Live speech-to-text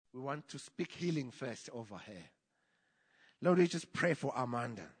we want to speak healing first over her. Lord, we just pray for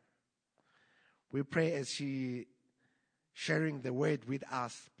Amanda. We pray as she sharing the word with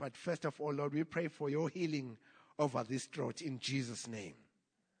us. But first of all, Lord, we pray for your healing over this throat in Jesus' name.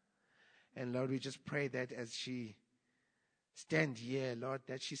 And Lord, we just pray that as she stand here, Lord,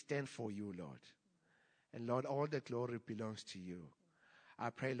 that she stand for you, Lord. And Lord, all the glory belongs to you. I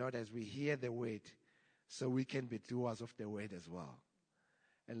pray, Lord, as we hear the word, so we can be doers of the word as well.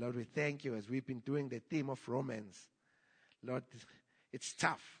 And Lord, we thank you as we've been doing the theme of Romans. Lord, it's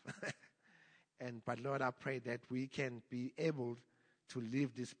tough. But Lord, I pray that we can be able to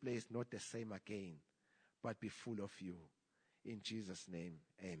leave this place not the same again, but be full of you. In Jesus' name,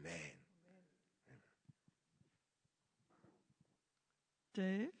 amen.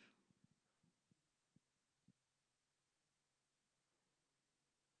 Dave?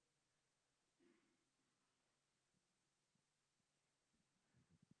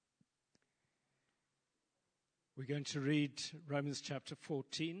 We're going to read Romans chapter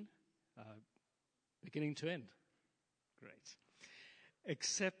 14, beginning to end. Great.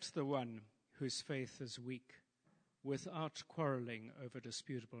 Accept the one whose faith is weak, without quarreling over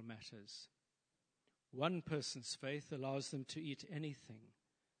disputable matters. One person's faith allows them to eat anything,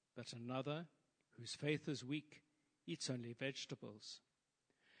 but another, whose faith is weak, eats only vegetables.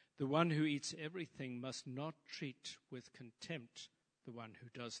 The one who eats everything must not treat with contempt the one who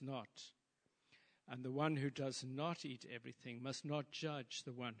does not. And the one who does not eat everything must not judge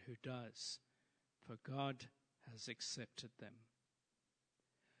the one who does, for God has accepted them.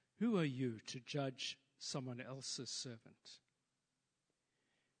 Who are you to judge someone else's servant?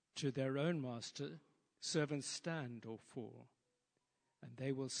 To their own master, servants stand or fall, and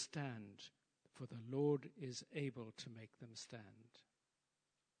they will stand, for the Lord is able to make them stand.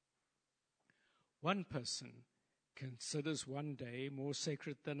 One person considers one day more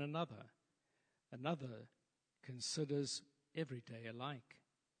sacred than another. Another considers every day alike.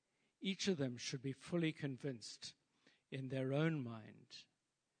 Each of them should be fully convinced in their own mind.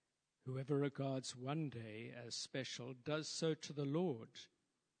 Whoever regards one day as special does so to the Lord.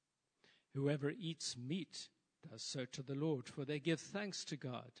 Whoever eats meat does so to the Lord, for they give thanks to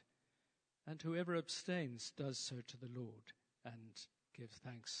God. And whoever abstains does so to the Lord and gives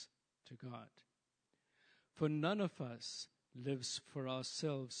thanks to God. For none of us lives for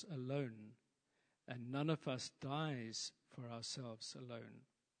ourselves alone, and none of us dies for ourselves alone.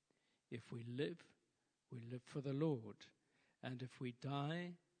 If we live for the Lord. And if we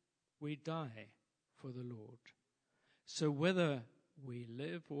die for the Lord. So whether we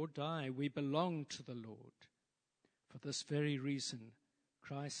live or die, we belong to the Lord. For this very reason,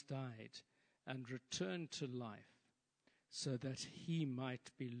 Christ died and returned to life, so that he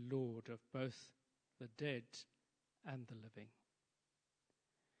might be Lord of both the dead and the living.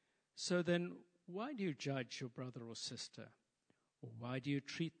 So then, why do you judge your brother or sister? Or why do you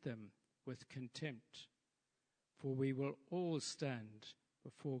treat them with contempt? For we will all stand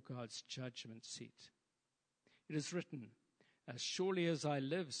before God's judgment seat. It is written, as surely as I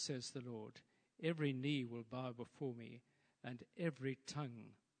live, says the Lord, every knee will bow before me, and every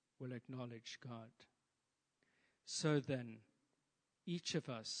tongue will acknowledge God. So then, each of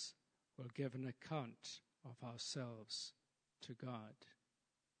us will give an account of ourselves to God.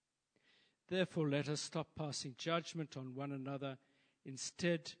 Therefore, let us stop passing judgment on one another.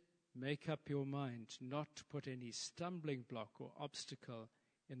 Instead, make up your mind not to put any stumbling block or obstacle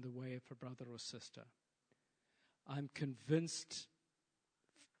in the way of a brother or sister. I'm convinced,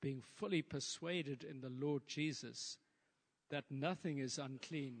 being fully persuaded in the Lord Jesus, that nothing is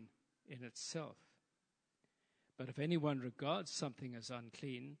unclean in itself. But if anyone regards something as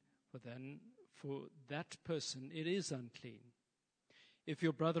unclean, for that person it is unclean. If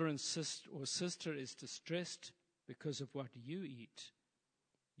your brother or sister is distressed because of what you eat,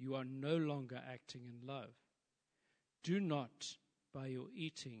 you are no longer acting in love. Do not, by your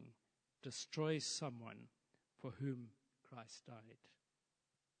eating, destroy someone for whom Christ died.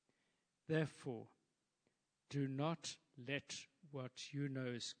 Therefore, do not let what you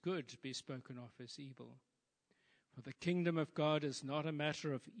know is good be spoken of as evil. For the kingdom of God is not a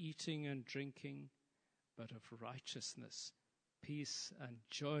matter of eating and drinking, but of righteousness, peace, and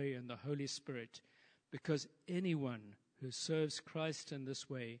joy in the Holy Spirit, because anyone who serves Christ in this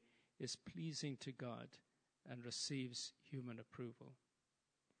way is pleasing to God and receives human approval.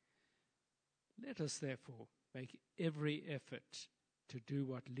 Let us therefore make every effort to do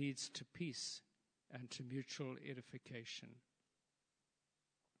what leads to peace and to mutual edification.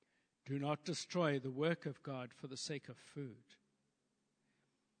 Do not destroy the work of God for the sake of food.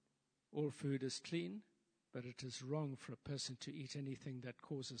 All food is clean, but it is wrong for a person to eat anything that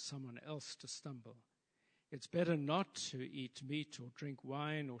causes someone else to stumble. It's better not to eat meat or drink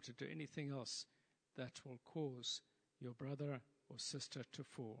wine or to do anything else that will cause your brother or sister to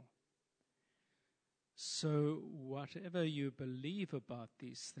fall. So whatever you believe about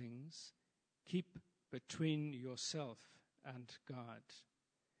these things, keep between yourself and God.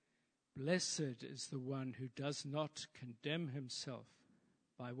 Blessed is the one who does not condemn himself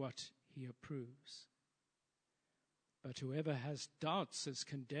by what he approves. But whoever has doubts is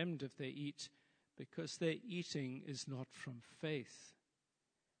condemned if they eat, because their eating is not from faith.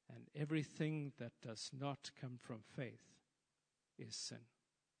 And everything that does not come from faith is sin.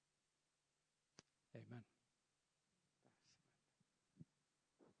 Amen.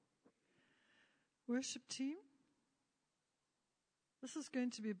 Worship team, this is going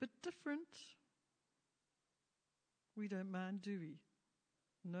to be a bit different. We don't mind, do we?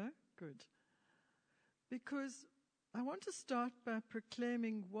 No? Good. Because I want to start by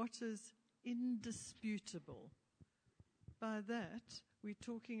proclaiming what is indisputable. By that, we're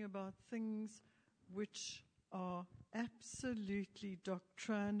talking about things which are absolutely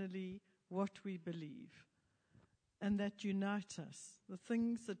doctrinally what we believe and that unite us, the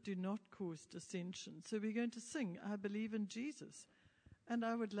things that do not cause dissension. So we're going to sing, I Believe in Jesus. And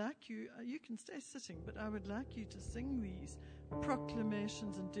I would like you can stay sitting, but I would like you to sing these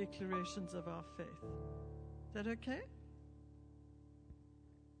proclamations and declarations of our faith. Is that okay?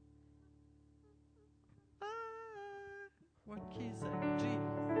 What key is that? G.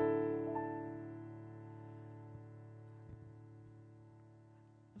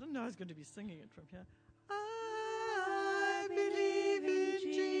 I didn't know I was going to be singing it from here. I believe in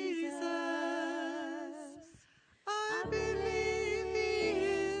Jesus. I believe He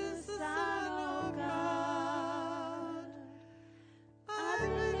is the Son of God. I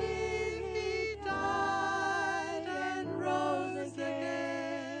believe He died and rose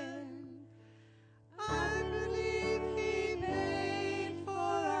again. I believe He paid for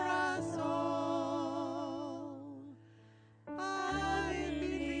us all. I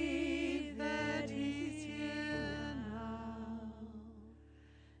believe that He's here now,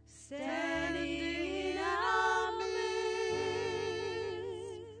 standing in our midst,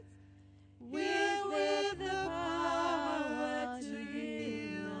 with the power to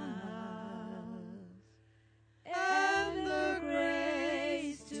heal us and the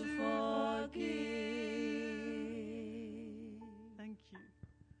grace to forgive. Thank you.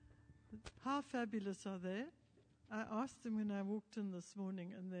 How fabulous are they? I asked them when I walked in this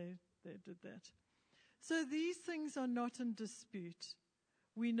morning, and they did that. So these things are not in dispute.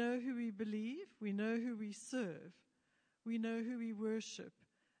 We know who we believe, we know who we serve, we know who we worship,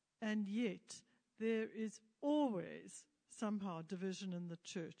 and yet there is always somehow division in the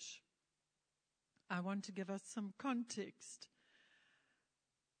church. I want to give us some context.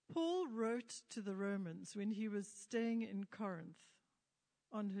 Paul wrote to the Romans when he was staying in Corinth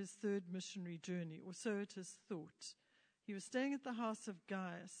on his third missionary journey, or so it is thought. He was staying at the house of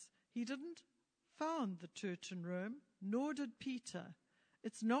Gaius. He didn't found the church in Rome, nor did Peter.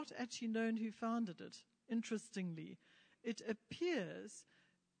 It's not actually known who founded it, interestingly. It appears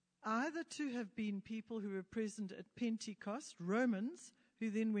either to have been people who were present at Pentecost, Romans, who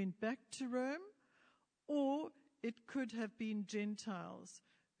then went back to Rome, or it could have been Gentiles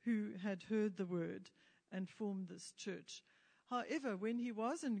who had heard the word and formed this church. However, when he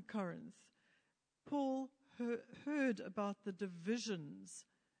was in Corinth, Paul heard about the divisions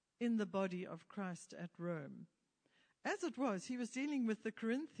in the body of Christ at Rome. As it was, he was dealing with the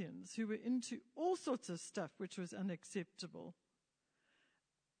Corinthians who were into all sorts of stuff which was unacceptable.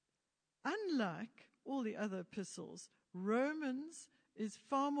 Unlike all the other epistles, Romans is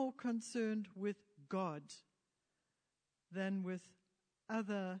far more concerned with God than with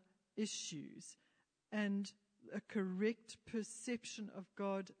other issues and a correct perception of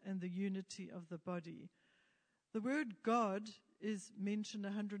God and the unity of the body. The word God is mentioned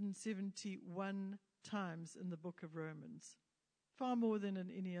 171 times in the book of Romans, far more than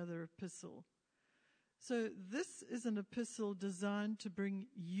in any other epistle. So this is an epistle designed to bring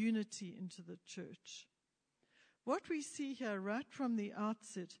unity into the church. What we see here right from the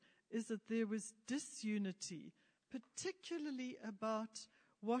outset is that there was disunity, particularly about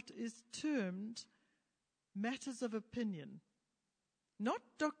what is termed matters of opinion, not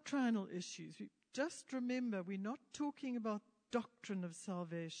doctrinal issues. Just remember, we're not talking about doctrine of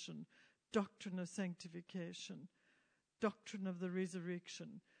salvation, doctrine of sanctification, doctrine of the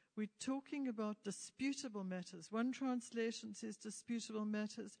resurrection. We're talking about disputable matters. One translation says disputable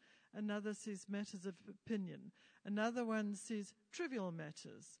matters, another says matters of opinion, another one says trivial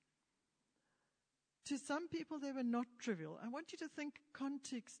matters. To some people, they were not trivial. I want you to think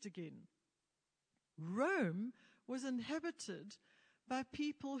context again. Rome was inhabited by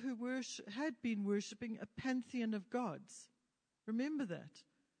people who had been worshipping a pantheon of gods. Remember that.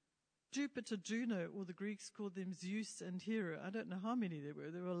 Jupiter, Juno, or the Greeks called them Zeus and Hera. I don't know how many there were.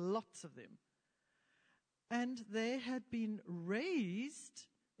 There were lots of them. And they had been raised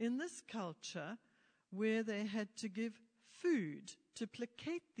in this culture where they had to give food to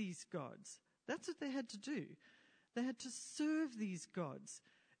placate these gods. That's what they had to do. They had to serve these gods.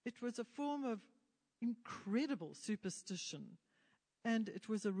 It was a form of incredible superstition, and it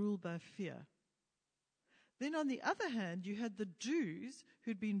was a rule by fear. Then on the other hand, you had the Jews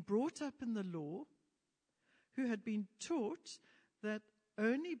who'd been brought up in the law, who had been taught that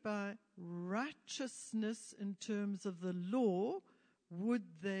only by righteousness in terms of the law would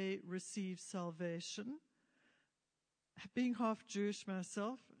they receive salvation. Being half Jewish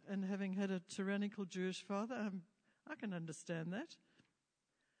myself and having had a tyrannical Jewish father, I can understand that.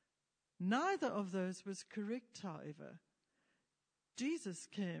 Neither of those was correct, however. Jesus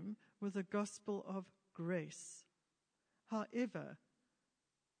came with a gospel of grace. However,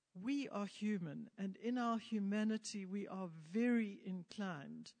 we are human, and in our humanity we are very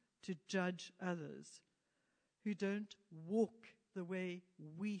inclined to judge others who don't walk the way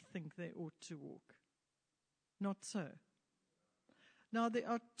we think they ought to walk. Not so. Now, there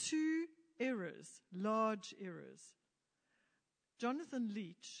are two errors, large errors. Jonathan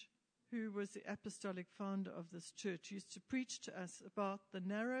Leach, who was the apostolic founder of this church, used to preach to us about the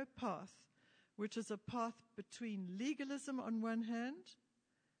narrow path, which is a path between legalism on one hand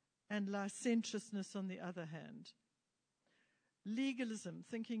and licentiousness on the other hand. Legalism,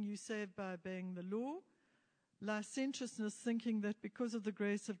 thinking you're saved by obeying the law. Licentiousness, thinking that because of the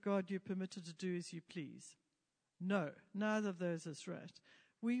grace of God you're permitted to do as you please. No, neither of those is right.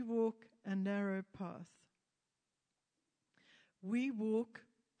 We walk a narrow path. We walk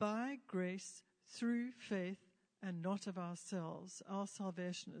by grace through faith and not of ourselves. Our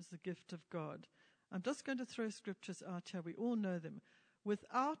salvation is the gift of God. I'm just going to throw scriptures out here. We all know them.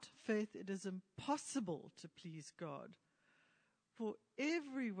 Without faith, it is impossible to please God. For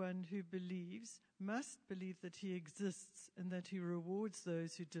everyone who believes must believe that he exists and that he rewards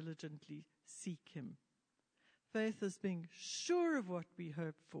those who diligently seek him. Faith is being sure of what we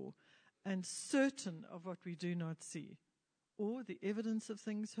hope for and certain of what we do not see, or the evidence of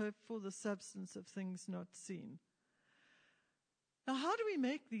things hoped for, the substance of things not seen. Now, how do we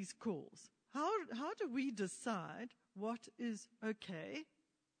make these calls? How do we decide what is okay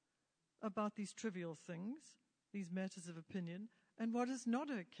about these trivial things, these matters of opinion, and what is not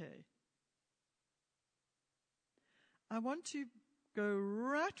okay? I want to go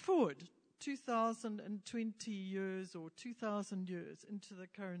right forward 2020 years or 2,000 years into the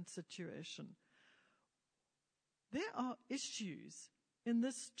current situation. There are issues in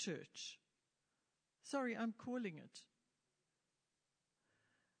this church. Sorry, I'm calling it.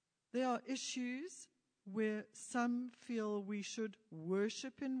 There are issues where some feel we should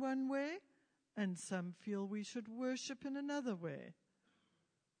worship in one way and some feel we should worship in another way.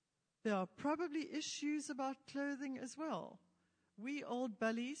 There are probably issues about clothing as well. We old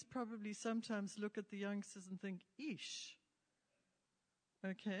bullies probably sometimes look at the youngsters and think, "Eesh."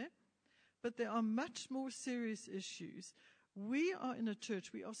 Okay? But there are much more serious issues. We are in a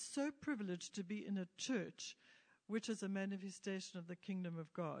church, we are so privileged to be in a church which is a manifestation of the kingdom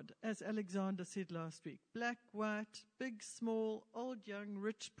of God. As Alexander said last week, black, white, big, small, old, young,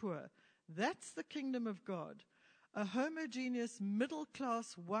 rich, poor. That's the kingdom of God. A homogeneous,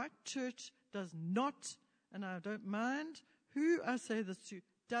 middle-class, white church does not, and I don't mind who I say this to,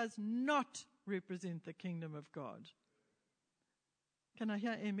 does not represent the kingdom of God. Can I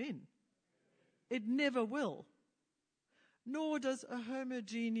hear amen? It never will. Nor does a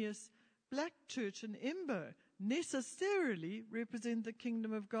homogeneous black church in Embo necessarily represent the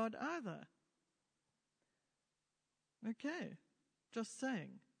kingdom of God either. Okay, just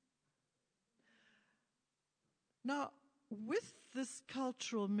saying. Now, with this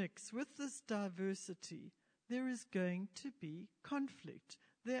cultural mix, with this diversity, there is going to be conflict.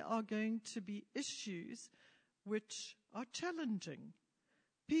 There are going to be issues which are challenging.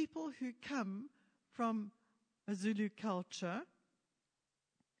 People who come from a Zulu culture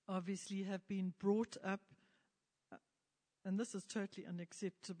obviously have been brought up, and this is totally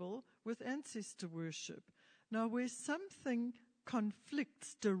unacceptable, with ancestor worship. Now, where something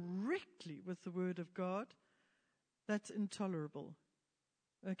conflicts directly with the Word of God, that's intolerable.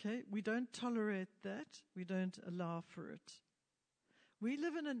 Okay? We don't tolerate that. We don't allow for it. We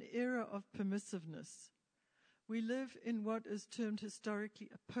live in an era of permissiveness. We live in what is termed historically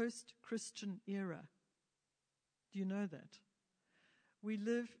a post-Christian era. Do you know that? We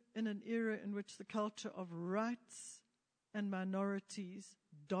live in an era in which the culture of rights and minorities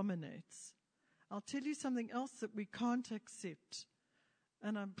dominates. I'll tell you something else that we can't accept.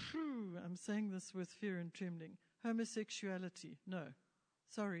 And I'm saying this with fear and trembling. Homosexuality. No.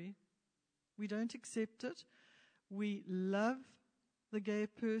 Sorry. We don't accept it. We love the gay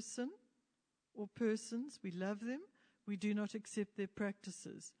person or persons. We love them. We do not accept their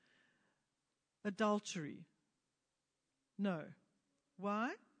practices. Adultery. No.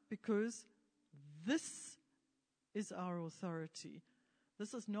 Why? Because this is our authority.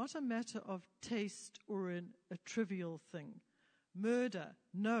 This is not a matter of taste or a trivial thing. Murder,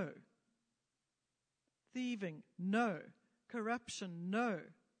 no. Thieving, no. Corruption, no.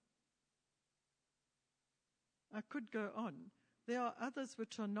 I could go on. There are others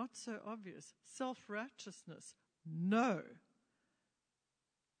which are not so obvious. Self-righteousness, no.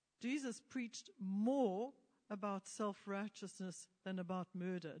 Jesus preached more about self-righteousness than about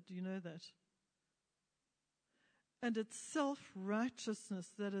murder. Do you know that? And it's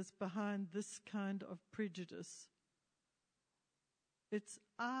self-righteousness that is behind this kind of prejudice. It's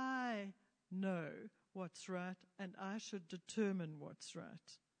I know what's right and I should determine what's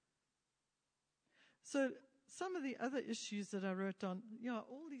right. So some of the other issues that I wrote down,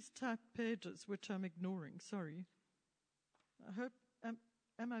 all these typed pages which I'm ignoring, sorry. I hope,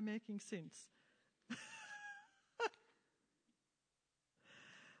 am I making sense?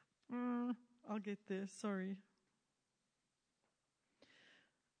 I'll get there, sorry.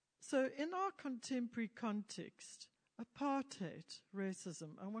 So in our contemporary context, apartheid,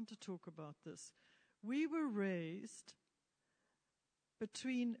 racism, I want to talk about this. We were raised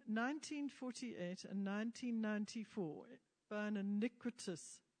between 1948 and 1994 by an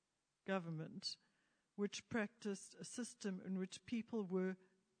iniquitous government which practiced a system in which people were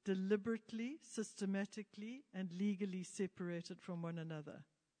deliberately, systematically, and legally separated from one another.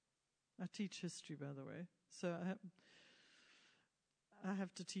 I teach history, by the way, so I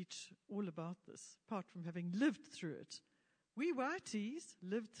have to teach all about this, apart from having lived through it. We whiteys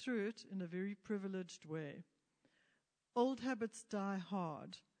lived through it in a very privileged way. Old habits die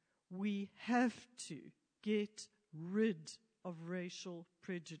hard. We have to get rid of racial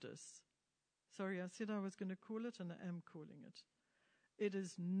prejudice. Sorry, I said I was going to call it, and I am calling it. It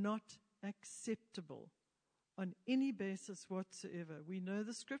is not acceptable on any basis whatsoever. We know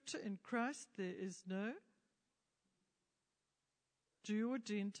the scripture. In Christ there is no Jew or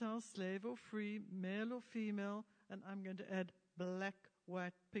Gentile, slave or free, male or female, and I'm going to add black,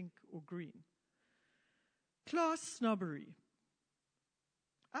 white, pink, or green. Class snobbery.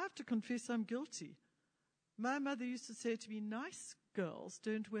 I have to confess I'm guilty. My mother used to say to me, nice girls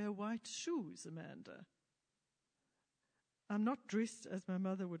don't wear white shoes, Amanda. I'm not dressed as my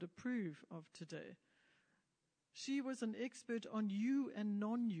mother would approve of today. She was an expert on you and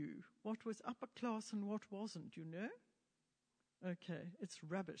non-you, what was upper class and what wasn't, you know? Okay, it's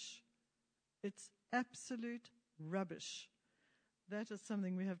rubbish. It's absolute rubbish. That is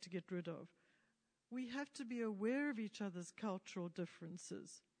something we have to get rid of. We have to be aware of each other's cultural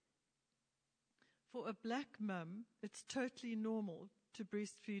differences. For a black mum, it's totally normal to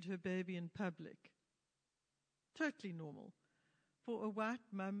breastfeed her baby in public. Totally normal. For a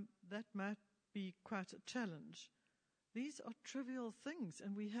white mum, that might be quite a challenge. These are trivial things,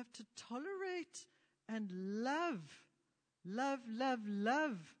 and we have to tolerate and love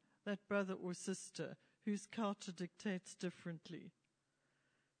that brother or sister whose culture dictates differently.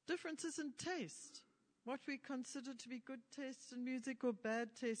 Differences in taste, what we consider to be good taste in music or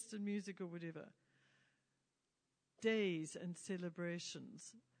bad taste in music or whatever. Days and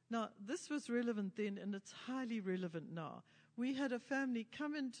celebrations. Now, this was relevant then, and it's highly relevant now. We had a family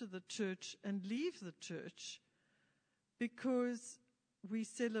come into the church and leave the church because we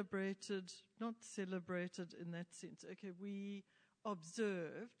not celebrated in that sense. Okay, we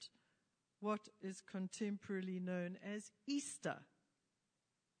observed what is contemporarily known as Easter.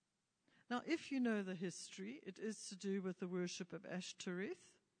 Now, if you know the history, it is to do with the worship of Ashtoreth.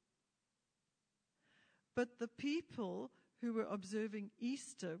 But the people who were observing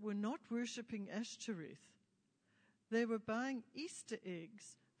Easter were not worshipping Ashtoreth. They were buying Easter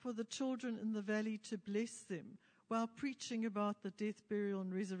eggs for the children in the valley to bless them while preaching about the death, burial,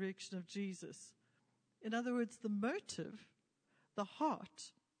 and resurrection of Jesus. In other words, the motive, the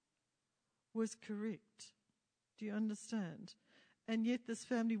heart, was correct. Do you understand? And yet this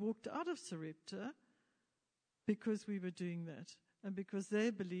family walked out of Sarepta because we were doing that, and because they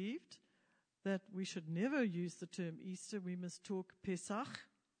believed that we should never use the term Easter, we must talk Pesach.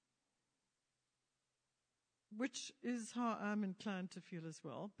 which is how I'm inclined to feel as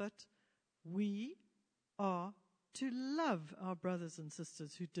well, but we are to love our brothers and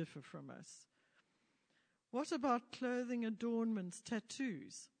sisters who differ from us. What about clothing, adornments,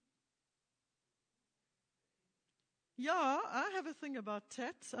 tattoos? Yeah, I have a thing about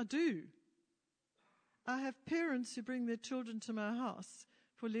tats. I do. I have parents who bring their children to my house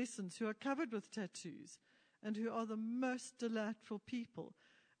for lessons who are covered with tattoos and who are the most delightful people.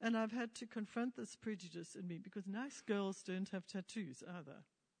 And I've had to confront this prejudice in me because nice girls don't have tattoos either.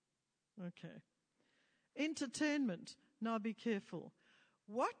 Okay. Entertainment. Now be careful.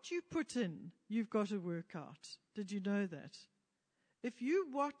 What you put in, you've got to work out. Did you know that? If you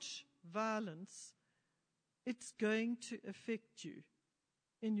watch violence, it's going to affect you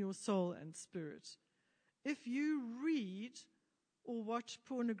in your soul and spirit. If you read or watch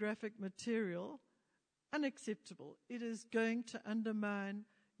pornographic material, unacceptable. It is going to undermine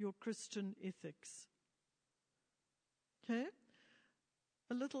your Christian ethics. Okay?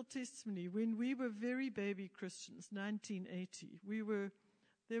 A little testimony. When we were very baby Christians, 1980,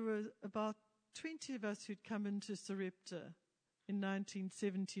 there were about 20 of us who'd come into Sarepta in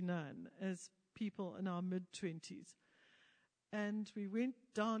 1979 as people in our mid-20s. And we went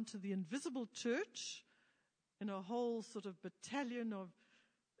down to the Invisible Church in a whole sort of battalion of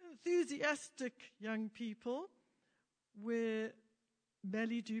enthusiastic young people where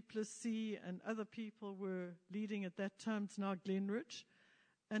Mally Duplessis and other people were leading at that time. It's now Glenridge.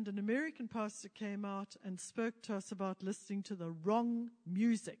 And an American pastor came out and spoke to us about listening to the wrong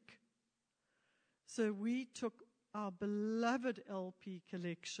music. So we took our beloved LP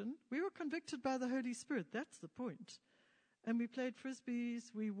collection. We were convicted by the Holy Spirit. That's the point. And we played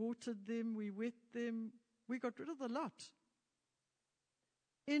frisbees. We watered them. We wet them. We got rid of the lot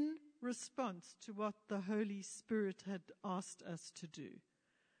in response to what the Holy Spirit had asked us to do.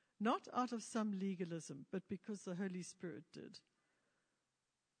 Not out of some legalism, but because the Holy Spirit did.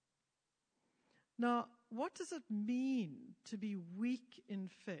 Now, what does it mean to be weak in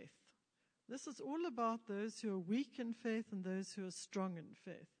faith? This is all about those who are weak in faith and those who are strong in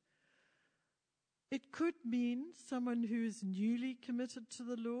faith. It could mean someone who is newly committed to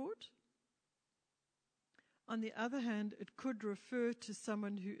the Lord. On the other hand, it could refer to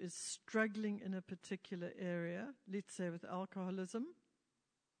someone who is struggling in a particular area, let's say with alcoholism.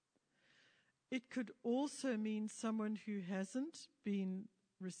 It could also mean someone who hasn't been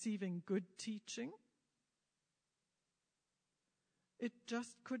receiving good teaching. It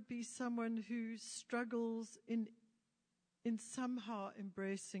just could be someone who struggles in somehow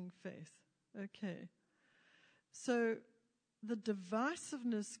embracing faith. Okay. So the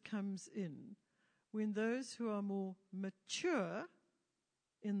divisiveness comes in when those who are more mature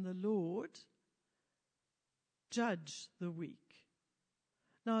in the Lord judge the weak.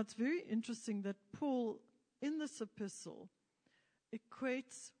 Now, it's very interesting that Paul, in this epistle,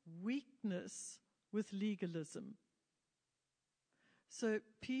 equates weakness with legalism. So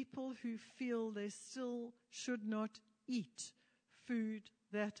people who feel they still should not eat food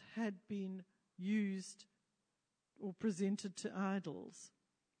that had been used or presented to idols.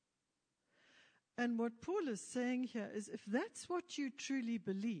 And what Paul is saying here is, if that's what you truly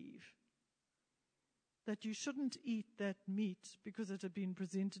believe, that you shouldn't eat that meat because it had been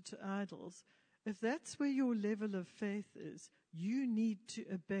presented to idols, if that's where your level of faith is, you need to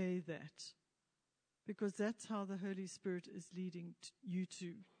obey that, because that's how the Holy Spirit is leading you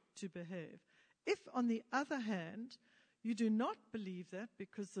to behave. If, on the other hand, you do not believe that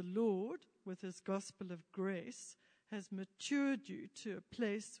because the Lord, with his gospel of grace, has matured you to a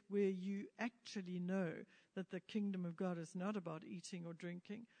place where you actually know that the kingdom of God is not about eating or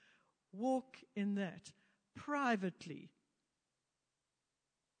drinking, walk in that privately.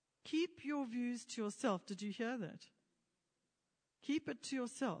 Keep your views to yourself. Did you hear that? Keep it to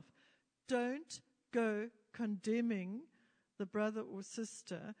yourself. Don't go condemning the brother or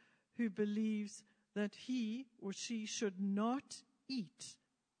sister who believes that he or she should not eat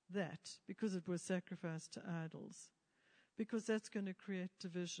that because it was sacrificed to idols, because that's going to create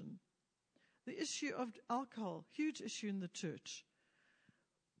division. The issue of alcohol, huge issue in the church.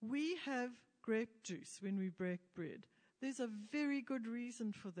 We have grape juice when we break bread. There's a very good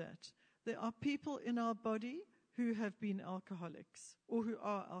reason for that. There are people in our body who have been alcoholics or who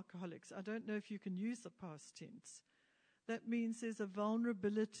are alcoholics. I don't know if you can use the past tense. That means there's a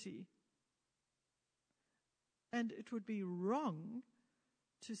vulnerability. And it would be wrong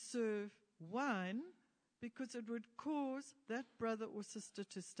to serve wine because it would cause that brother or sister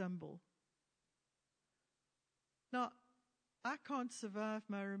to stumble. Now, I can't survive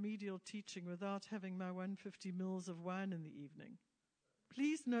my remedial teaching without having my 150 mils of wine in the evening.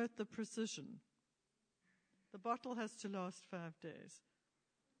 Please note the precision. The bottle has to last 5 days.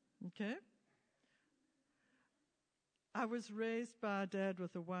 Okay? I was raised by a dad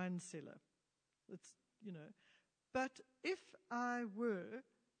with a wine cellar. It's, But if I were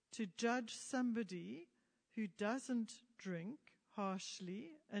to judge somebody who doesn't drink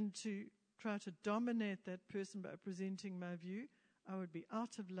harshly and to try to dominate that person by presenting my view, I would be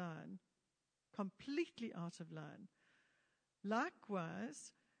out of line, completely out of line.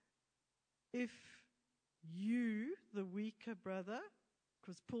 Likewise, if you, the weaker brother,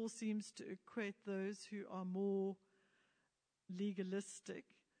 because Paul seems to equate those who are more legalistic,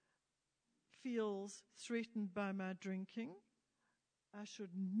 feels threatened by my drinking, I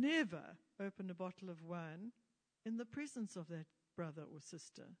should never open a bottle of wine in the presence of that brother or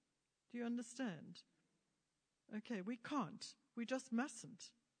sister. Do you understand? Okay, we can't. We just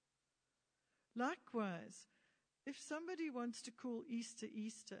mustn't. Likewise, if somebody wants to call Easter,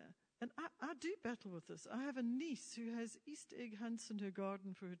 Easter, and I do battle with this. I have a niece who has Easter egg hunts in her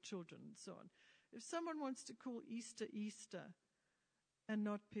garden for her children and so on. If someone wants to call Easter, Easter, and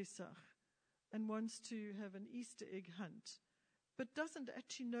not Pesach, and wants to have an Easter egg hunt, but doesn't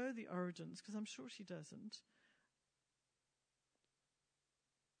actually know the origins, because I'm sure she doesn't,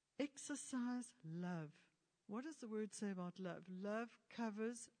 exercise love. What does the word say about love? Love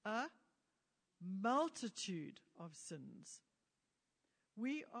covers a multitude of sins.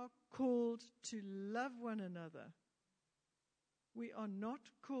 We are called to love one another. We are not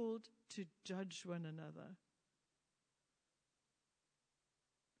called to judge one another.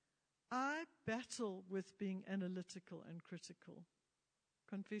 I battle with being analytical and critical.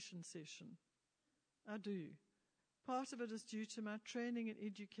 Confession session. I do. Part of it is due to my training and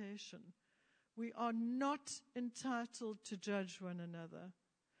education. We are not entitled to judge one another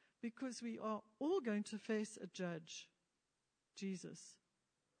because we are all going to face a judge, Jesus.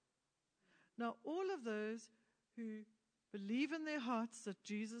 Now, all of those who believe in their hearts that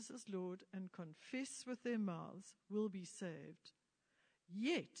Jesus is Lord and confess with their mouths will be saved.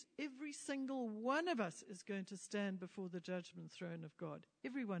 Yet, every single one of us is going to stand before the judgment throne of God.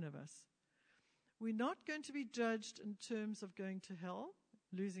 Every one of us. We're not going to be judged in terms of going to hell,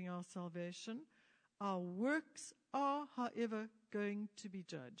 losing our salvation. Our works are, however, going to be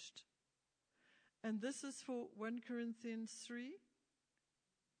judged. And this is for 1 Corinthians 3.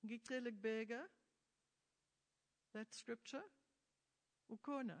 Ngicela kubeka that scripture.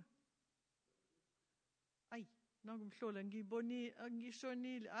 Ukhona. Ay, nangumhlola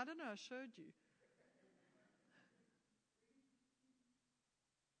ngishonile. I don't know, I showed you.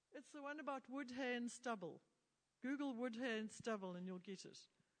 It's the one about wood, hay, and stubble. Google wood, hay, and stubble, and you'll get it.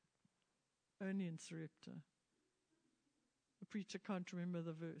 Only in Sarepta. The preacher can't remember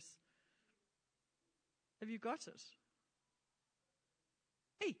the verse. Have you got it?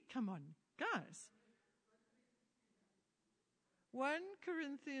 Hey, come on, guys. 1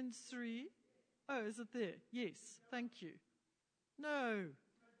 Corinthians 3. Oh, is it there? Yes, thank you. No,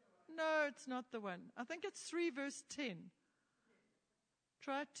 it's not the one. I think it's 3 verse 10.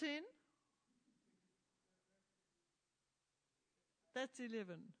 Try 10. That's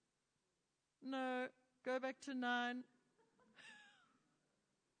 11. No, go back to 9.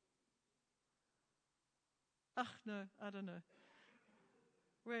 No, I don't know.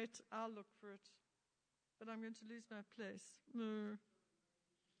 Wait, I'll look for it. But I'm going to lose my place. No.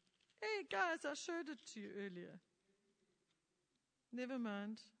 Hey, guys, I showed it to you earlier. Never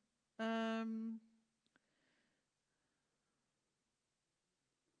mind. I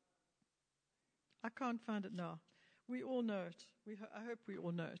can't find it now. We all know it. I hope we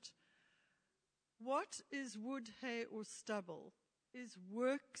all know it. What is wood, hay, or stubble is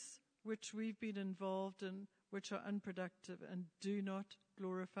works which we've been involved in, which are unproductive and do not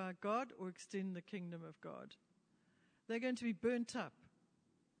glorify God or extend the kingdom of God. They're going to be burnt up.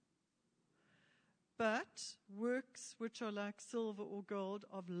 But works which are like silver or gold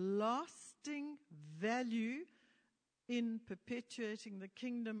of lasting value in perpetuating the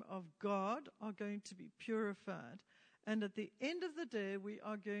kingdom of God are going to be purified. And at the end of the day, we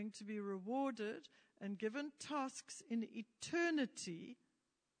are going to be rewarded and given tasks in eternity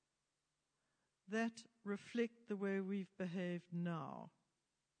that reflect the way we've behaved now.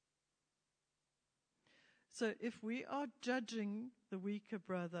 So if we are judging the weaker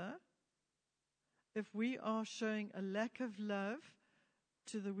brother, if we are showing a lack of love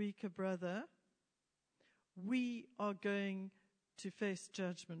to the weaker brother, we are going to face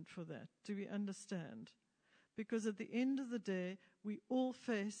judgment for that. Do we understand? Because at the end of the day, we all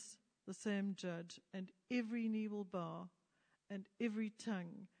face the same judge, and every knee will bow and every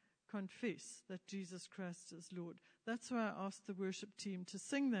tongue confess that Jesus Christ is Lord. That's why I asked the worship team to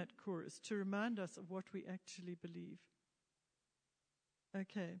sing that chorus to remind us of what we actually believe.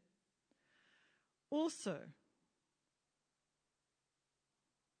 Okay. Also,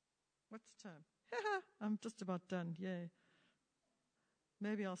 what's the time? I'm just about done. Yay.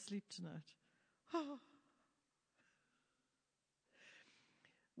 Maybe I'll sleep tonight.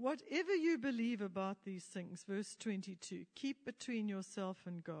 Whatever you believe about these things, verse 22, keep between yourself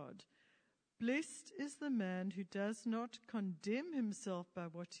and God. Blessed is the man who does not condemn himself by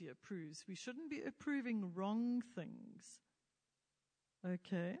what he approves. We shouldn't be approving wrong things.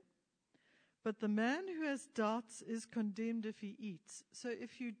 Okay? But the man who has doubts is condemned if he eats. So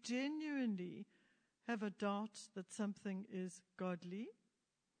if you genuinely have a doubt that something is godly,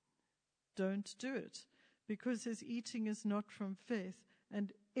 don't do it, because his eating is not from faith,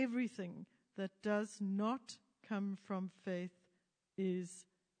 and everything that does not come from faith is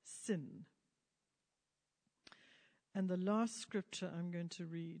sin. And the last scripture I'm going to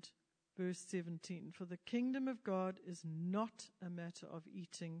read, verse 17. For the kingdom of God is not a matter of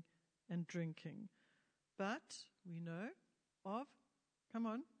eating and drinking, but we know of, come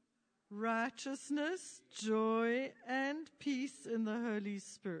on, righteousness, joy, and peace in the Holy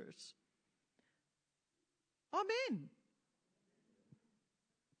Spirit. Amen.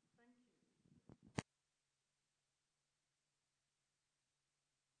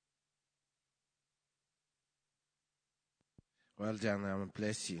 Well done, I'm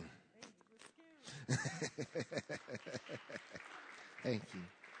bless you. Thank you.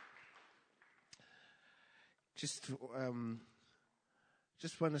 Just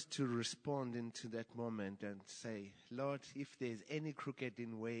want us to respond into that moment and say, Lord, if there's any crooked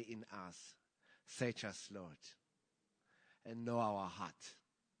way in us, search us, Lord, and know our heart.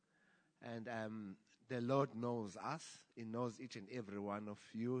 And the Lord knows us. He knows each and every one of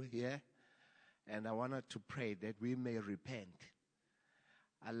you here. And I wanted to pray that we may repent.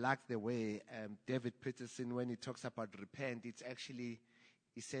 I like the way David Peterson, when he talks about repent, it's actually,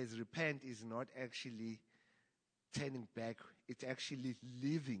 he says repent is not actually turning back. It's actually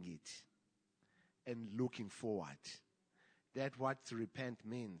leaving it and looking forward. That's what repent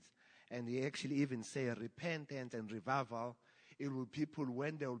means. And he actually even say repentance and revival, it will people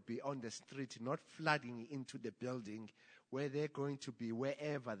when they will be on the street, not flooding into the building, where they're going to be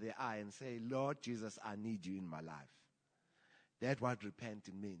wherever they are and say, Lord Jesus, I need you in my life. That's what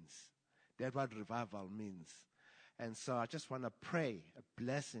repenting means. That's what revival means. And so I just want to pray a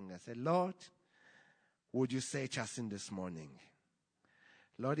blessing. I say, Lord, would you search us in this morning?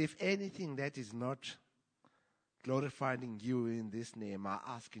 Lord, if anything that is not glorifying you in this name, I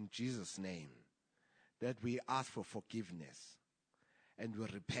ask in Jesus' name that we ask for forgiveness and we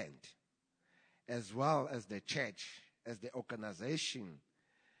repent, as well as the church, as the organization.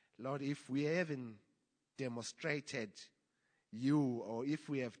 Lord, if we haven't demonstrated you, or if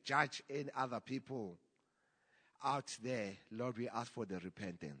we have judged any other people out there, Lord, we ask for the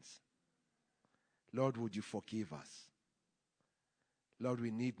repentance. Lord, would you forgive us? Lord,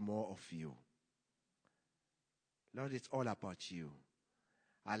 we need more of you. Lord, it's all about you.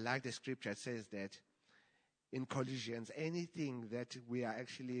 I like the scripture that says that in Colossians, anything that we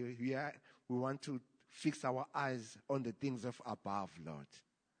want to fix our eyes on the things of above, Lord.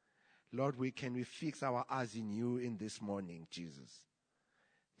 Lord, can we fix our eyes in you in this morning, Jesus?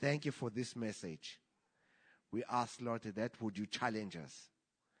 Thank you for this message. We ask, Lord, that would you challenge us?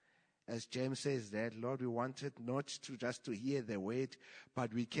 As James says that, Lord, we wanted not to just to hear the word,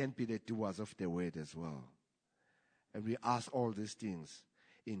 but we can be the doers of the word as well. And we ask all these things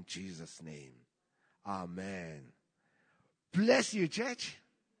in Jesus' name. Amen. Bless you, church.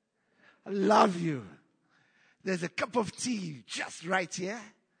 I love you. There's a cup of tea just right here.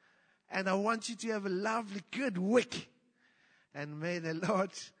 And I want you to have a lovely, good week. And may the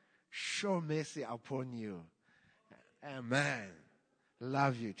Lord show mercy upon you. Amen.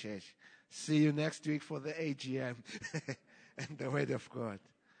 Love you, church. See you next week for the AGM and the Word of God.